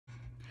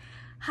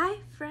Hi,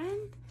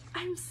 friend.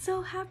 I'm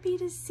so happy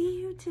to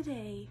see you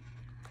today.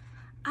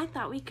 I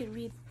thought we could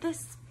read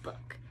this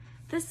book.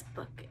 This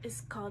book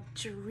is called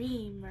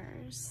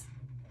Dreamers.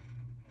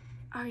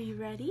 Are you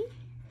ready?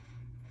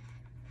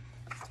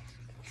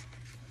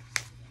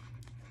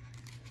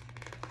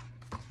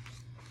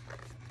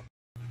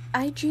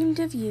 I dreamed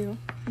of you,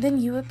 then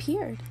you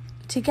appeared.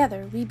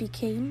 Together we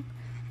became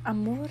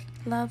amor,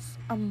 love,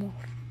 amor.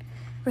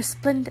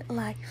 Resplendent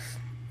life,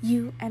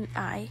 you and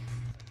I.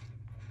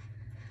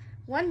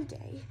 One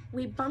day,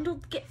 we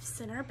bundled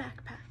gifts in our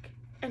backpack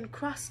and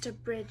crossed a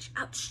bridge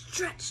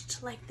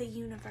outstretched like the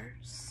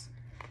universe.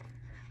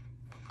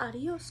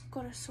 Adios,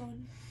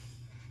 corazón.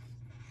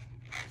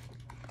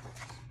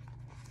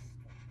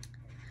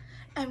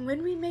 And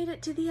when we made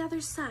it to the other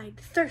side,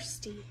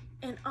 thirsty,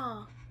 in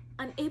awe,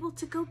 unable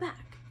to go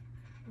back,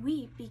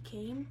 we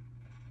became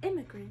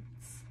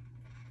immigrants.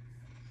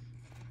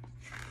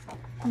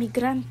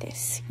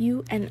 Migrantes,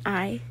 you and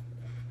I.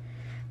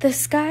 The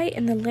sky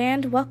and the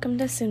land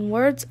welcomed us in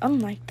words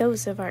unlike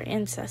those of our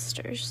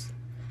ancestors.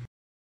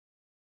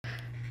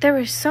 There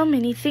were so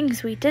many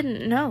things we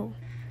didn't know.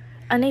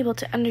 Unable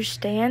to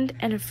understand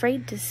and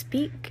afraid to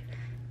speak,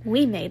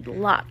 we made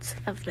lots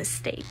of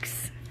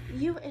mistakes.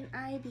 You and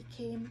I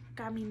became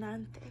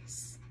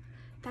caminantes.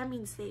 That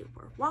means they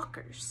were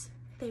walkers.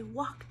 They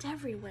walked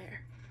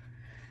everywhere.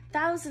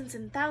 Thousands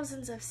and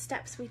thousands of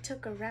steps we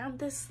took around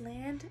this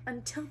land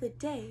until the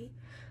day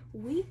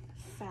we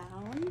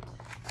found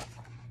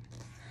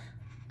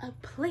a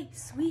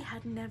place we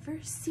had never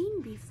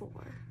seen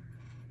before.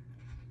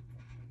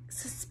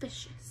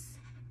 Suspicious,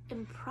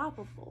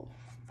 improbable,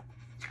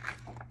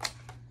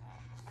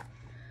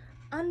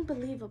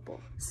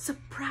 unbelievable,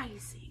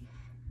 surprising,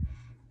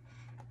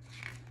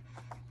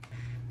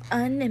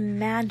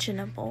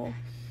 unimaginable.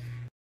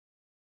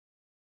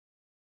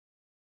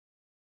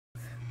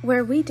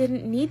 Where we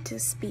didn't need to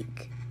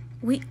speak,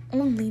 we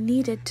only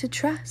needed to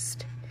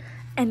trust,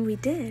 and we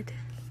did.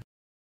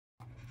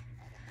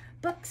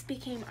 Books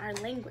became our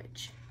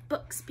language.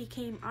 Books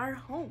became our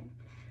home.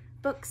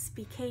 Books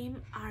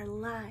became our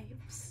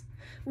lives.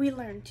 We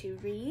learned to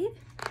read,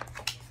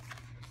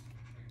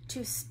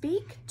 to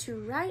speak, to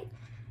write,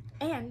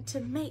 and to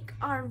make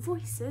our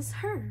voices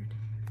heard.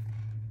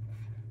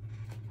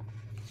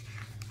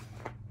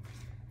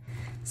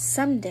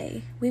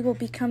 Someday, we will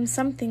become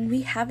something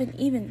we haven't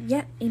even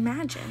yet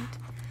imagined.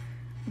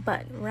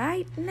 But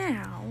right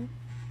now,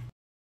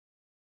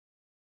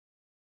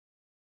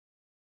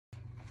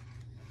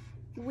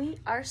 we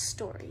are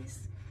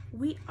stories.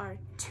 We are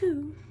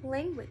two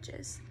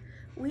languages.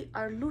 We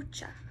are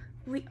lucha.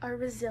 We are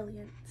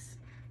resilience.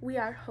 We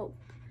are hope.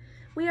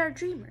 We are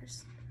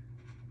dreamers.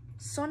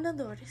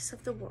 Sonadores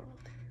of the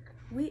world.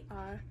 We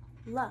are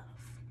love.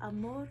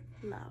 Amor,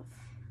 love.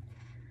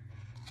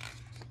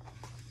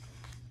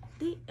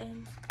 The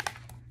end.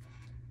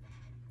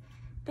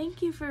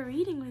 Thank you for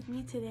reading with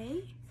me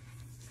today.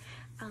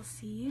 I'll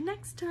see you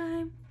next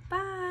time.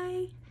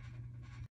 Bye.